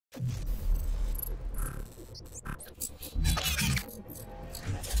I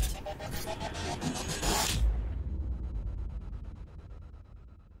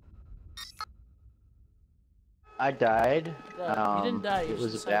died. You didn't die. It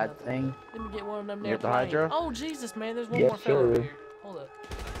was a bad thing. Let me get one of them there. You got the Hydra? Oh Jesus, man! There's one more fella over here. Hold up.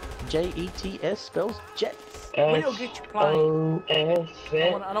 J-E-T-S spells jets. We'll get your plane.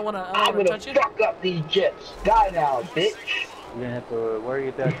 I don't wanna touch it. I'm gonna fuck up these jets. Die now, bitch. You're gonna have to worry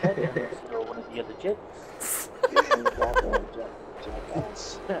about that unless you go one of the other jets.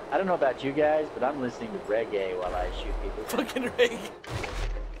 I don't know about you guys, but I'm listening to reggae while I shoot people. Fucking reggae.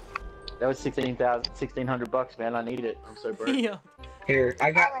 That was $1,600, man. I need it. I'm so broke. Yeah. Here,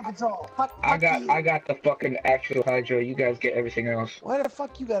 I got the fucking actual Hydra. You guys get everything else. Why the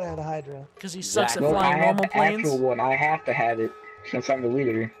fuck you gotta have a Hydra? Because he sucks at flying normal planes. Actual one. I have to have it since I'm the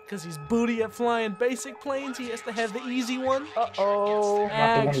leader. Because he's booty at flying basic planes. He has to have the easy one. Uh-oh.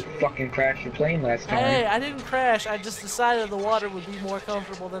 Not the one who fucking crashed your plane last time. Hey, I didn't crash. I just decided the water would be more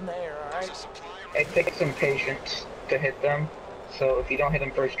comfortable than the air. All right. It takes some patience to hit them. So if you don't hit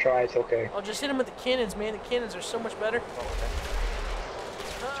them first try, it's okay. Oh, just hit them with the cannons, man. The cannons are so much better.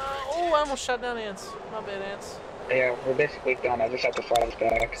 Oh, I almost shot down ants. My bad, ants. Yeah, we're basically done. I just have to fly this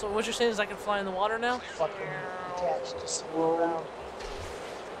back. So what you're saying is I can fly in the water now? Fucking attached, just roll around.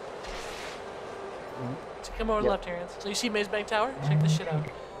 So come over to the left here, ants. So you see Maze Bank Tower? Check this shit out.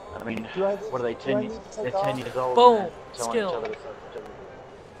 I mean, what are they, 10 years old? Boom. Skill.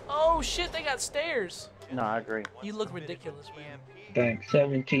 Oh shit, they got stairs. No, I agree. You look ridiculous, man. Thanks.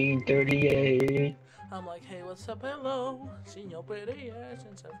 1738. I'm like, hey, what's up, hello? Seen your pretty ass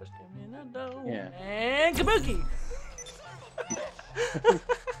since I first came in the door. Yeah. And kabuki!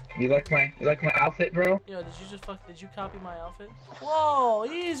 You like my outfit, bro? Yo, did you copy my outfit? Whoa,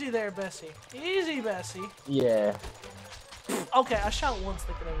 easy there, Bessie. Easy, Bessie. Yeah. Okay, I shot once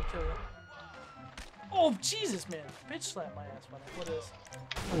thinking I would kill you. Oh, Jesus, man. Bitch slapped my ass, man. What is?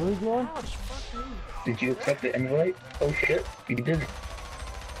 Who's going? Ouch, fuck me. Did you accept the invite? Oh shit, you didn't.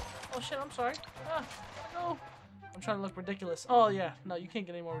 Oh shit, I'm sorry. Ah, no. I'm trying to look ridiculous. Oh yeah, no, you can't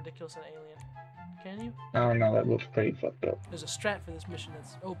get any more ridiculous than Alien. Can you? Oh no, that looks pretty fucked up. There's a strat for this mission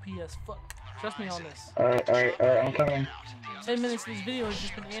that's OP as fuck. Trust me on this. Alright, I'm coming. 10 minutes of this video has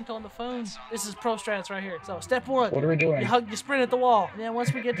just been Ant on the phone. This is pro strats right here. So step one. What are we doing? You sprint at the wall. And then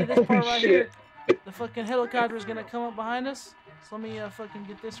once we get to this part right here, the fucking helicopter is gonna come up behind us. So let me fucking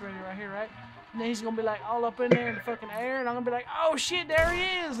get this ready right here, right? And then he's gonna be like all up in there in the fucking air, and I'm gonna be like, oh shit, there he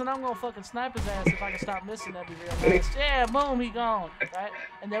is! And I'm gonna fucking snipe his ass if I can stop missing. That'd be real nice. Yeah, boom, he gone, right?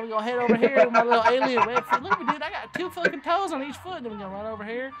 And then we gonna head over here with my little alien web foot. Look at me, dude, I got 2 fucking toes on each foot. And then we gonna run over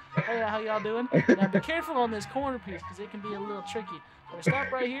here. Hey, how y'all doing? Now be careful on this corner piece, because it can be a little tricky. We're gonna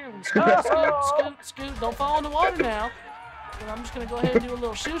stop right here, and scoot. Don't fall in the water now. And I'm just gonna go ahead and do a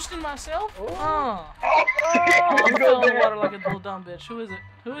little shoosting myself. I fell in the water like a little dumb bitch. Who is it?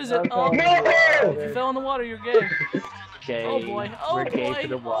 Who is it? Oh, if you fell in the water, you're gay. Gay. Oh boy. Oh We're boy. gay to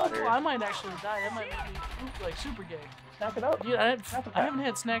the water. Oh, boy. I might actually die. That might make me like super gay. Knock it up. Dude, I haven't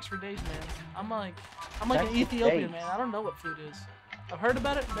had snacks for days, man. I'm like an Ethiopian, man. I don't know what food is. I've heard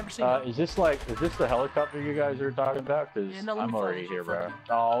about it, never seen it. Is this the helicopter you guys are talking about? Because yeah, no, I'm already here, bro.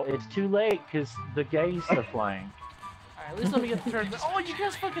 Oh, it's too late because the gays are flying. Alright, at least let me get the turn. Oh, you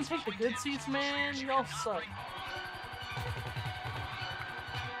guys fucking take the good seats, man. Y'all suck.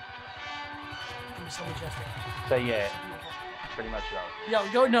 Give me some adjustment. So yeah, pretty much so. Yo,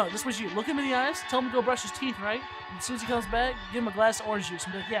 go, no, this was you. Look him in the eyes, tell him to go brush his teeth, right? And as soon as he comes back, give him a glass of orange juice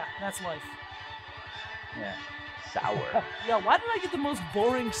and be like, yeah, that's life. Yeah. Sour. Yo, why did I get the most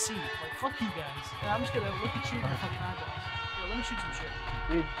boring seat? Like, fuck you guys. And I'm just gonna look at you and fucking eyeballs. Yo, let me shoot some shit.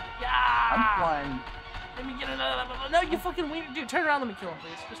 Dude, yeah! I'm flying. Let me get another. No, you fucking wiener. Dude, turn around, let me kill him,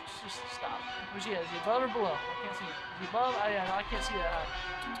 please. Just stop. Where's he at? Is he above or below? I can't see it. Is he above? Oh, yeah, no, I can't see that high.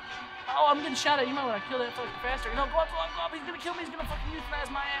 Oh, I'm getting shot at. You might want to kill that fucking faster. No, go up. He's gonna kill me. He's gonna fucking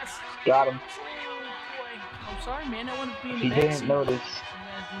euthanize my ass. Got him. Oh, boy. I'm sorry, man. I wanted to be in the He back didn't seat. notice. You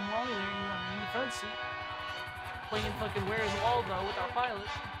guys doing wrong there. I'm in the front seat. Playing fucking Where's Waldo with our pilot.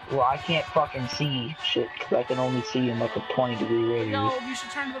 Well, I can't fucking see shit, because I can only see in like a 20-degree radius. Yo, you should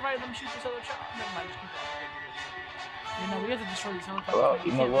turn to the right. Let me shoot this other shot. Never mind, just keep going. You know, we have to destroy these helicopters. Well,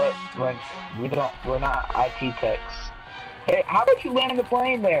 you know what? We're not IT techs. Hey, how about you land the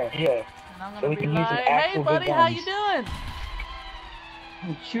plane there? Yeah. So we can use an actual hey, buddy, how you doing?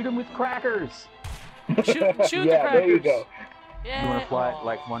 Shoot him with crackers. Shoot yeah, the crackers. There you go. Yeah. You want to fly it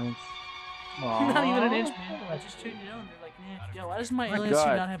like 1 inch? Not even an inch, man. I just tuned it on. They're like, yeah. Yo, why does my alien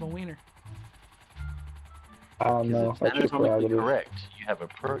suit not have a wiener? I don't know. That is only correct. You have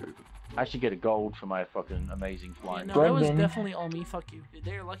approved. I should get a gold for my fucking amazing Yeah, flying. no, that was Brendan. definitely all me. Fuck you.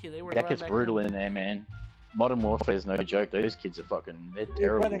 They're lucky they were. That right gets back brutal then. in there, man. Modern Warfare is no joke. Those kids are fucking. They're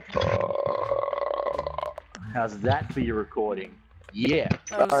terrible. How's that for your recording? Yeah.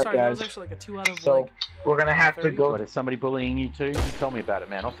 Sorry, that was guys. actually like a 2 out of So like. we're gonna have to 30? go. What, is somebody bullying you too? You tell me about it,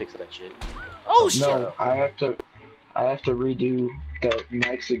 man. I'll fix that shit. Oh shit! No, I have to redo the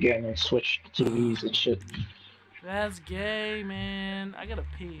mics again and switch TVs and shit. That's gay, man. I gotta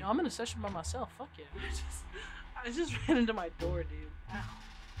pee. I'm in a session by myself. Fuck yeah. I just ran into my door, dude. Ow.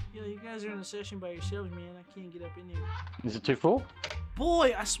 Yo, you guys are in a session by yourselves, man. I can't get up in here. Is it too full?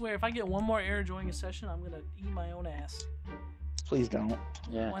 Boy, I swear, if I get one more error joining a session, I'm gonna eat my own ass. Please don't.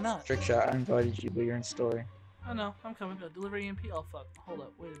 Yeah. Why not? Trick shot. I invited you, but you're in story. Oh no, I'm coming. Delivery EMP. Oh fuck. Hold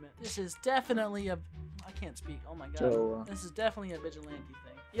up. Wait a minute. This is definitely a. I can't speak. Oh my god. So, This is definitely a vigilante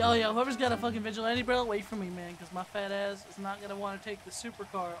thing. Yo, whoever's got a fucking vigilante belt, wait for me, man, because my fat ass is not gonna want to take the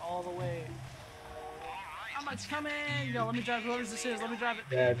supercar all the way. I'm coming. Yo, let me drive. Whoever this is, let me drive it.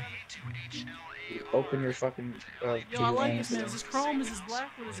 Dad, open your fucking. Yo, I like this, man. Is this chrome? Is this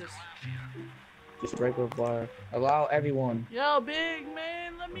black? What is this? Just regular bar. Allow everyone. Yo, big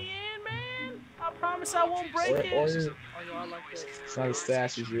man, let me in, man. I promise I won't break it. Or Oh, yo, I like that. it's not as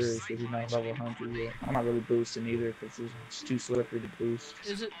fast as yours because you're not level 100 yet. I'm not really boosting either because it's too slippery to boost.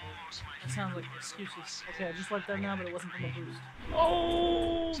 Is it? That sounds like excuses. Okay, I just like that now, but it wasn't from a boost.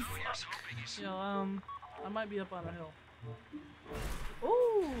 Oh, fuck. Yo, I might be up on a hill.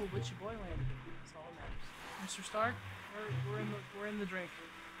 Ooh, but your boy landed. That's all that matters. Mr. Stark, we're in the drink.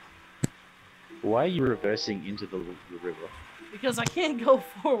 Why are you reversing into the river? Because I can't go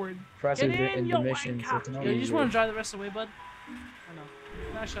forward. Press Get it in, in yo, the mission. wank So cock. it's not Yo, you just easy. want to drive the rest of the way, bud? I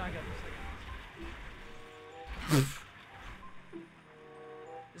know. Nice shot, I got this.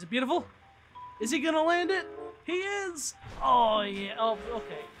 Is it beautiful? Is he gonna land it? He is! Oh, yeah. Oh,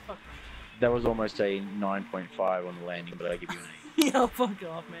 okay. Fuck. That was almost a 9.5 on the landing, but I give you an 8. Yo, fuck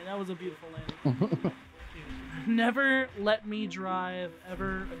off, man. That was a beautiful landing. Dude, never let me drive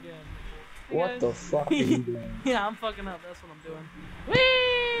ever again. Hey, What guys. the fuck are you doing? Yeah, I'm fucking up. That's what I'm doing.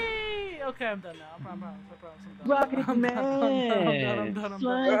 Whee! Okay, I'm done now. I promise. I'm done. Rocket I'm done. I'm done.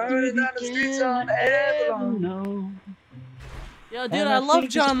 Running down the streets on Avalon. Yo, dude, I love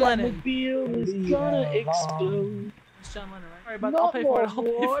John Lennon. Is gonna explode. It's John Lennon, right? Alright, but I'll pay for it.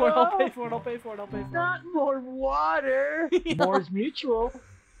 I'll pay for it. Not more water. Yeah. More's mutual.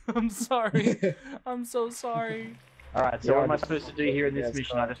 I'm sorry. I'm so sorry. Alright, so Yeah, what am I supposed to do here in this yes,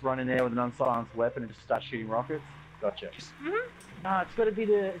 mission? bro. I just run in there with an unsilenced weapon and just start shooting rockets? Gotcha. Mhm. Nah, it's gotta be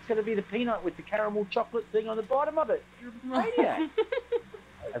the peanut with the caramel chocolate thing on the bottom of it. You're a maniac.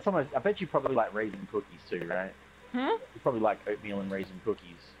 That's almost, I bet you probably like raisin cookies too, right? Hmm? You probably like oatmeal and raisin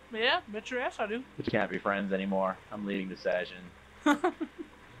cookies. Yeah, bet your ass I do. We can't be friends anymore. I'm leaving the session. Well,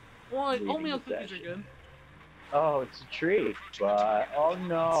 like, Leaving oatmeal the cookies are session. good. Oh, it's a treat, but oh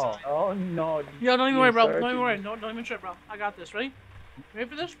no. Yo, don't even You worry, bro. started Don't even to- worry. Don't even trip, bro. I got this. Ready? Ready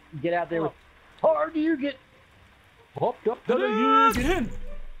for this? Get out there Hold with hard you get hopped up to the Hadouken!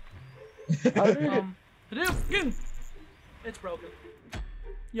 Hadouken. Hadouken! It's broken.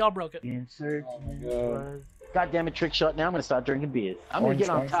 Y'all broke it. Insert. Oh my God. God damn it, trick shot. Now I'm gonna start drinking beers. I'm gonna get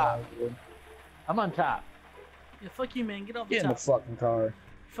on top. I'm on top. Yeah, fuck you, man. Get off the Get in the top. fucking car.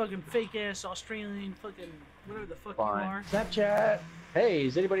 Fucking fake ass Australian fucking whatever the fuck you Fine. are. Snapchat. Hey,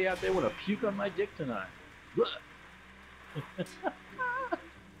 is anybody out there want to puke on my dick tonight?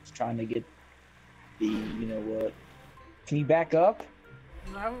 Just trying to get the, you know what? Can you back up?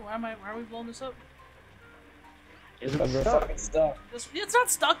 Why are we blowing this up? Is Because it we're stuck? fucking stuck. It's not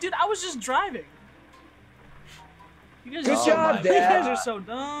stuck, dude. I was just driving. You guys Good are job, so, you Dad. guys are so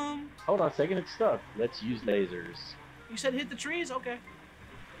dumb. Hold on a second, it's stuck. Let's use lasers. You said hit the trees? Okay.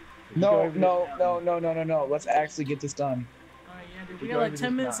 No. Let's actually get this done. Alright, yeah, dude. If We you got go like over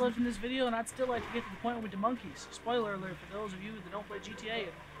 10 this minutes mountain. left in this video, and I'd still like to get to the point with the monkeys. Spoiler alert for those of you that don't play GTA.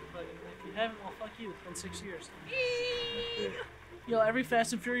 But if you haven't, well, fuck you. It's been 6 years. Yo, every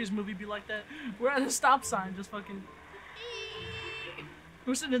Fast and Furious movie be like that. We're at a stop sign, just fucking.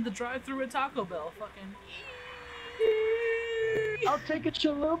 We're sitting in the drive-thru at Taco Bell, fucking. I'll take a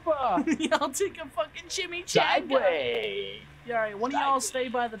chalupa. Yeah, I'll take a fucking chimichanga. Sideways. Yeah, alright, one of y'all stay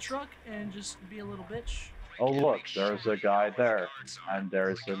by the truck and just be a little bitch. Oh look, there's a guy there, and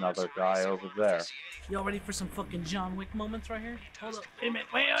there's another guy over there. Y'all ready for some fucking John Wick moments right here? Hold up. Wait a minute.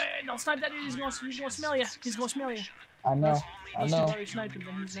 Wait. Don't snipe that dude. He's gonna smell you. He's gonna smell you. I know. I Unless know. you've already sniped him,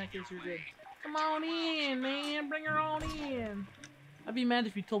 then he's in that case, you're good. Come on in, man. Bring her on in. I'd be mad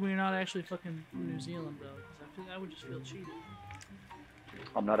if you told me you're not actually fucking from New Zealand, though. Because I would just feel cheated.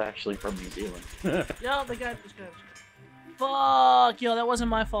 I'm not actually from New Zealand. Yo, this guy. Fuck, yo, that wasn't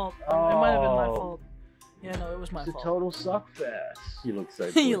my fault. It might have been my Oh. fault. Yeah, no, it was my It's a fault. total suck fest. You look so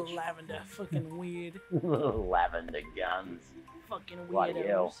You good. lavender, fucking weird. Lavender guns. Fucking Bloody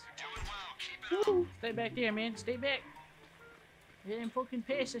hell. weirdos. Woo, stay back there, man. Stay back. Get them fucking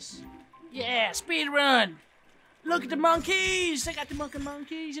passes. Yeah, speed run. Look at the monkeys. I got the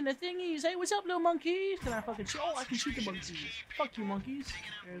monkeys and the thingies. Hey, what's up, little monkeys? Can I fucking shoot? Oh, I can shoot the monkeys. Fuck you, monkeys.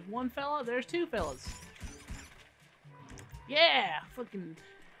 There's one fella. There's two fellas. Yeah, fucking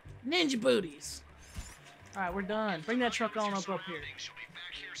ninja booties. All right, we're done. Bring that truck on up here.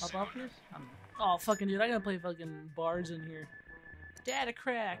 Up here? Oh, fucking dude, I gotta play fucking bars in here. Data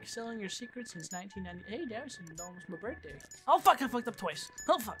crack, selling your secrets since 1990. Hey, Dad, it's almost my birthday. Oh fuck, I fucked up twice.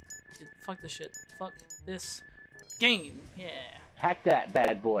 Oh fuck. Dude, fuck this shit. Fuck this game. Yeah. Hack that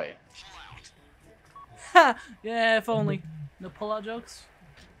bad boy. Ha! Yeah, if only. No pullout jokes.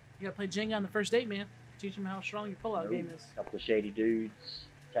 You gotta play Jenga on the first date, man. Teach them how strong your pullout game is. Couple of shady dudes.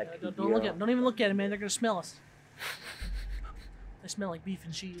 Don't look at. Don't even look at it, man. They're gonna smell us. They smell like beef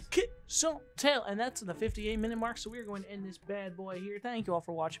and cheese. So tell, and that's the 58-minute mark. So we're going to end this bad boy here. Thank you all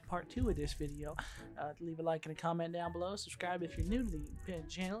for watching part 2 of this video. Leave a like and a comment down below. Subscribe if you're new to the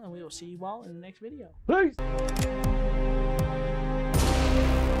channel, and we will see you all in the next video. Peace.